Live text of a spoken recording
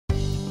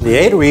The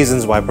 8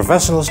 reasons why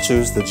professionals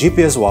choose the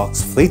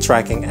Gpswox fleet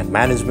tracking and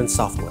management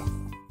software.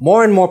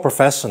 More and more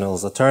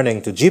professionals are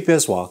turning to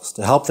Gpswox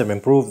to help them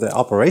improve their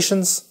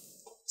operations,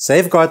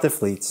 safeguard their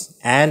fleets,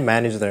 and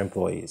manage their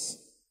employees.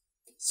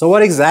 So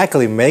what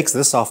exactly makes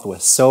this software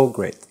so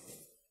great?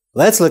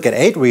 Let's look at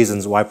 8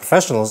 reasons why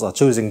professionals are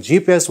choosing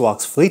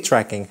Gpswox fleet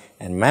tracking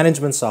and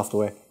management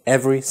software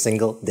every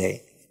single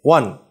day.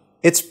 1.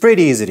 It's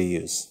pretty easy to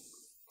use.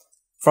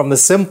 From the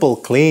simple,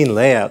 clean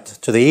layout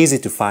to the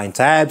easy-to-find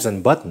tabs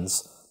and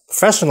buttons,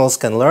 professionals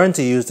can learn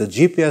to use the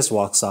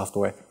Gpswox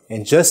software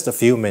in just a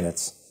few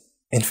minutes.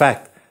 In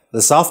fact,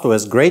 the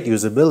software's great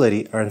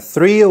usability earned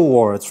 3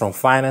 awards from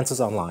Finances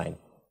Online,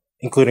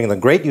 including the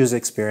Great User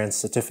Experience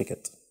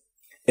Certificate.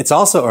 It's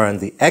also earned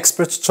the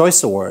Expert's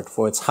Choice Award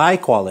for its high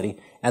quality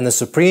and the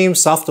Supreme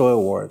Software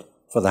Award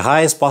for the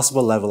highest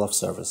possible level of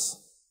service.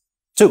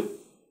 2.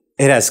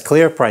 It has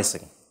clear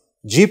pricing.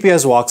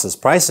 Gpswox's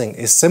pricing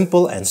is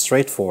simple and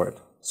straightforward,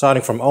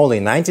 starting from only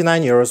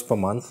 €99 per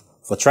month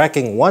for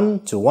tracking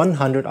 1 to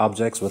 100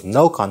 objects with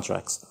no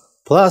contracts,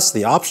 plus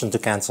the option to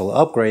cancel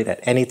or upgrade at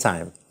any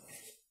time.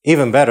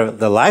 Even better,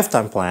 the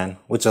lifetime plan,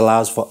 which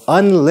allows for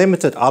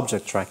unlimited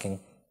object tracking,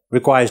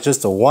 requires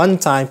just a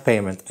one-time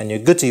payment and you're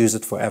good to use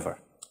it forever.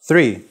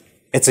 3.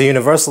 It's a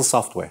universal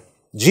software.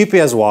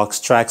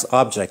 Gpswox tracks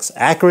objects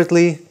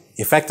accurately,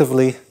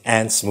 effectively,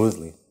 and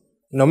smoothly.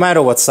 No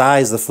matter what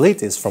size the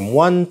fleet is, from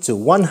 1 to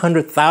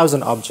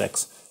 100,000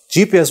 objects,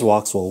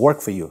 Gpswox will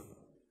work for you.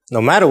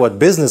 No matter what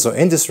business or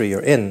industry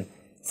you're in,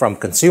 from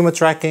consumer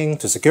tracking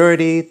to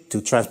security to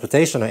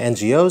transportation or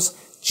NGOs,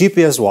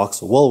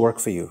 Gpswox will work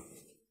for you.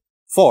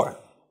 4.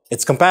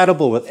 It's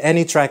compatible with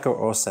any tracker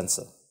or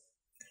sensor.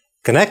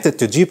 Connected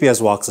to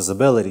Gpswox's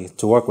ability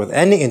to work with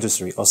any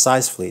industry or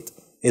size fleet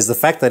is the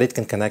fact that it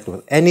can connect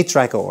with any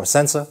tracker or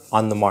sensor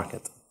on the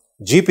market.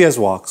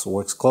 Gpswox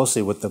works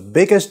closely with the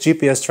biggest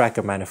GPS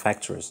tracker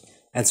manufacturers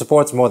and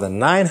supports more than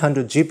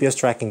 900 GPS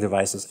tracking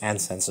devices and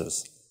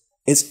sensors.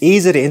 It's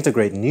easy to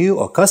integrate new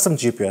or custom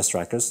GPS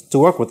trackers to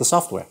work with the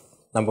software.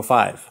 Number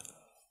 5.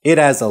 It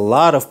has a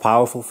lot of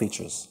powerful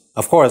features.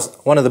 Of course,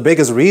 one of the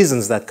biggest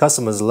reasons that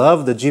customers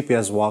love the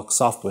Gpswox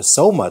software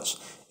so much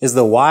is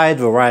the wide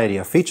variety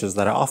of features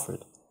that are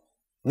offered.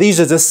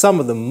 These are just some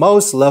of the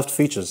most loved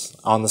features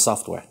on the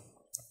software.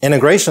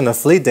 Integration of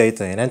fleet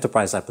data in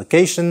enterprise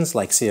applications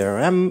like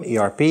CRM,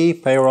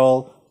 ERP,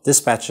 payroll,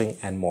 dispatching,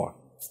 and more.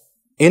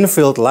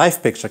 In-field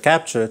live picture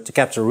capture to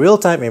capture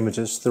real-time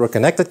images through a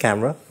connected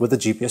camera with a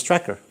GPS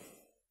tracker.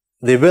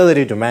 The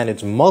ability to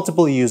manage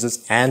multiple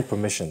users and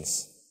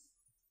permissions.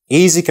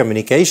 Easy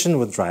communication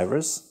with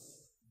drivers.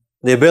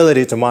 The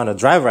ability to monitor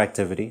driver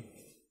activity.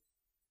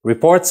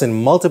 Reports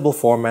in multiple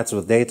formats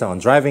with data on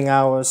driving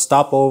hours,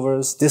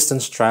 stopovers,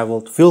 distance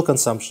traveled, fuel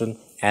consumption,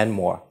 and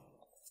more.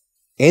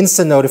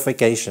 Instant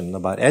notification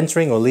about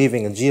entering or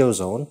leaving a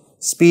geozone,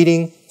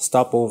 speeding,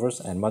 stopovers,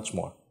 and much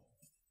more.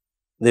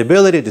 The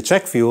ability to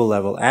check fuel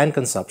level and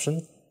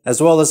consumption,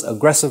 as well as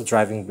aggressive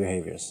driving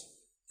behaviors.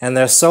 And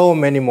there are so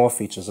many more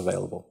features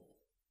available.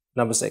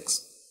 Number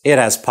 6. It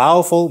has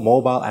powerful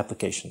mobile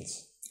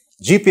applications.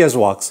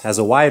 Gpswox has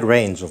a wide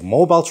range of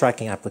mobile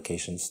tracking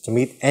applications to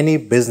meet any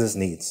business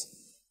needs.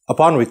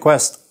 Upon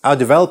request, our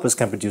developers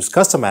can produce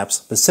custom apps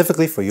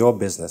specifically for your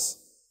business.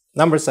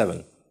 Number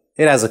 7.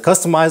 It has a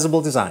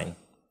customizable design.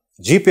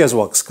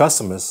 Gpswox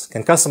customers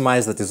can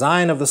customize the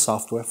design of the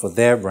software for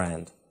their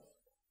brand.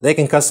 They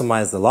can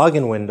customize the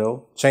login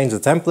window, change the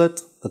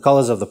template, the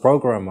colors of the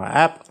program or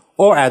app,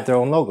 or add their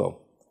own logo.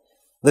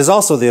 There's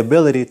also the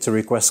ability to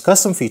request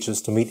custom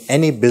features to meet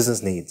any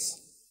business needs.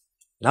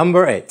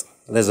 Number 8.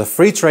 There's a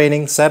free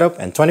training, setup,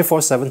 and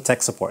 24/7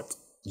 tech support.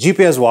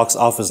 Gpswox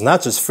offers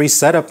not just free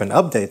setup and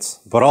updates,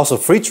 but also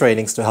free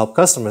trainings to help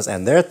customers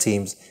and their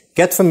teams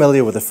get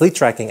familiar with the fleet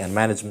tracking and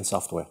management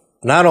software.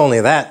 Not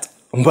only that,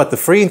 but the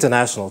free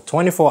international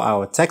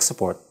 24-hour tech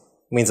support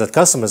means that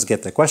customers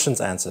get their questions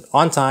answered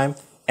on time,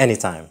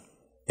 anytime.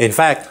 In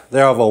fact,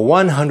 there are over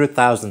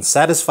 100,000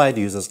 satisfied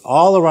users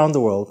all around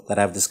the world that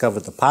have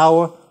discovered the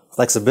power,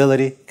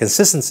 flexibility,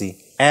 consistency,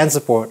 and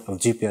support of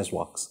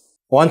Gpswox.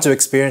 Want to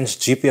experience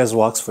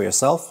Gpswox for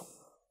yourself?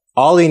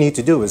 All you need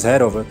to do is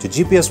head over to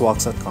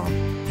gpswox.com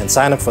and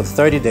sign up for the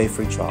 30-day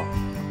free trial.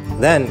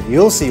 Then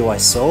you'll see why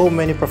so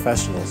many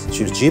professionals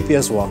choose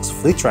Gpswox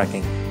fleet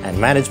tracking and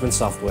management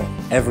software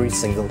every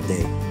single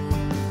day.